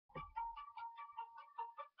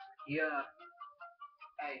Yeah,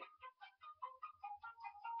 hey,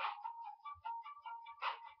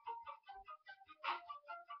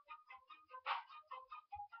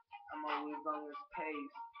 I'm always on his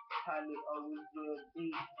pace. Probably always real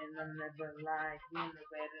deep, and I'm never lying. You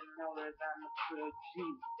better know that I'm a real G.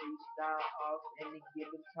 Freestyle off any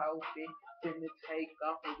given topic. Finna take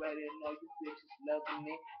off, already know you bitches loving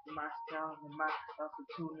it. My style and my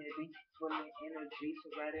opportunity, full of energy.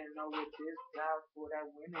 So already know what this guy for that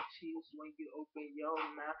winner cheese when you open your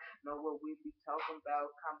mouth. Know what we be talking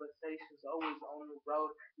about. Conversations always on the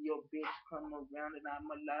road. Your bitch come around and I'm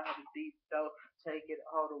allowed to deep throat. Take it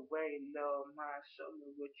all the way, love mine. Show me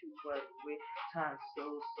what you work with. Time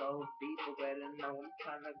so deep, already know I'm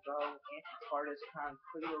trying to go in. Hard as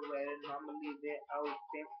concrete, already know I'ma leave it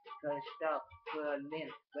open. Gushed up, pulling,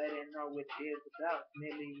 better know what it's about.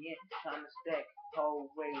 Million, trying to stack, whole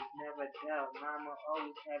ways, never doubt. Mama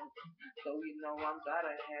always have it, so you know I'm gotta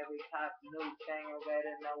have it. Hot new thing,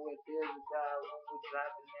 already know what it's about. When we're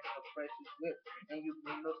driving in a precious whip, and you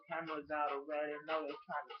bring those cameras out, already know they're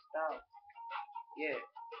trying to stop. Yeah,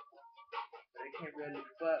 they can't really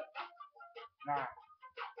fuck. Nah,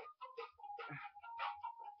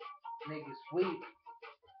 niggas weak.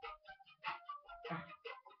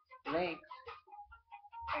 Links.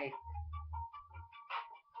 Hey,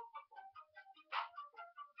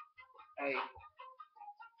 hey.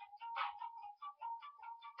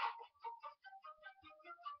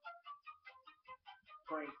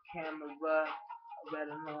 Frank camera. I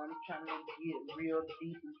better know I'm trying to get real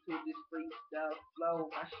deep into this freestyle flow.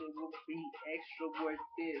 My shit will be extra worth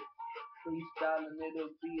this. Freestyling,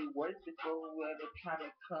 it'll be worth it for whoever trying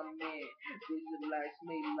to come in. Visualize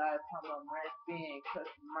me live, how I'm rapping.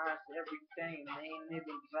 Customize everything, they ain't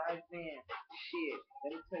even driving. Shit,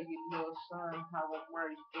 let me tell you, little son, how I'm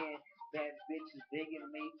working. Bad bitches digging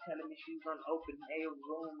me, telling me she's on open air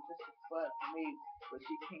room just to fuck me. But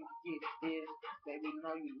she can't get this. Baby,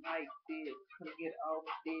 know you like this. Come get off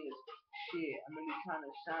this. Shit, I'm really trying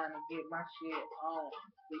to shine and get my shit on.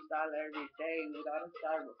 Freestyle every day without a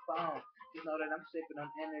styrofoam. Just know that I'm sipping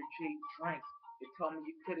on energy drinks. They told me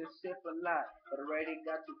you couldn't sip a lot, but already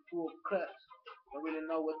got two full cups. Don't really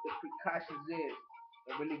know what the precautions is.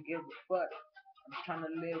 Don't really give a fuck. I'm trying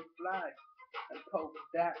to live fly and poke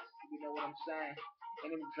dots. You know what I'm saying?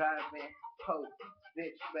 And I'm driving poke.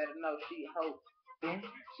 Bitch better know she hope. Then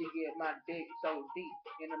she get my dick so deep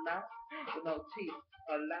in the mouth with no teeth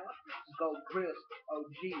allowed. Just go grills,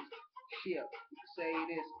 OGs. Shit, you can say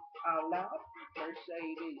this out loud.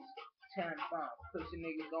 Mercedes, tampon. Pussy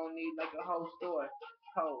niggas gon' need like a whole store.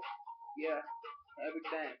 Ho, yeah,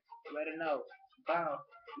 everything. Better know. Bow,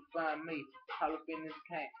 you find me. All up in this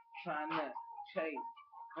can't. Trying to chase,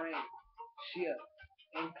 cream, shit,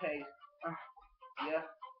 in case. Yeah,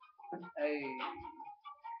 hey.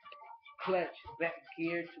 Clutch, back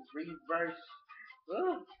gear to reverse.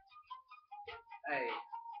 Ooh. Hey,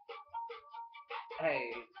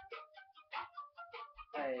 hey,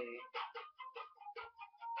 hey,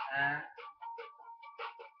 uh,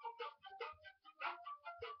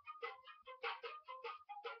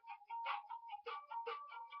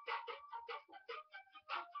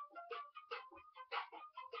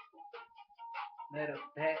 met a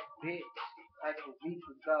bad bitch like a week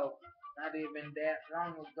ago. Not even that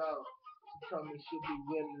long ago. She told me she'll be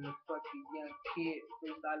willing to fuck a young kid.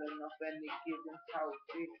 Freestyling off any given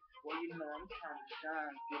topic. Well, you know I'm trying to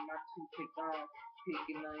shine. Get my toothpick on.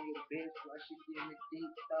 Picking on your bitch while she give me deep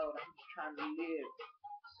throat. I'm just trying to live.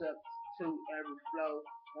 Substitute every flow.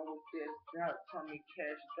 One with this doubt. Tell me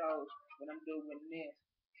cash those. When I'm doing this.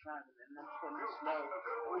 Driving and I'm pulling slow.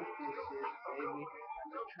 What this is, baby. I'm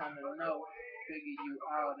just trying to know. Figure you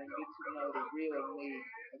out and get to know the real me.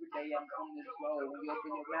 Every day I'm on this road. When you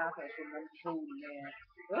open your mouth, that's when I'm true, man.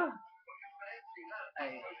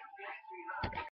 Hey.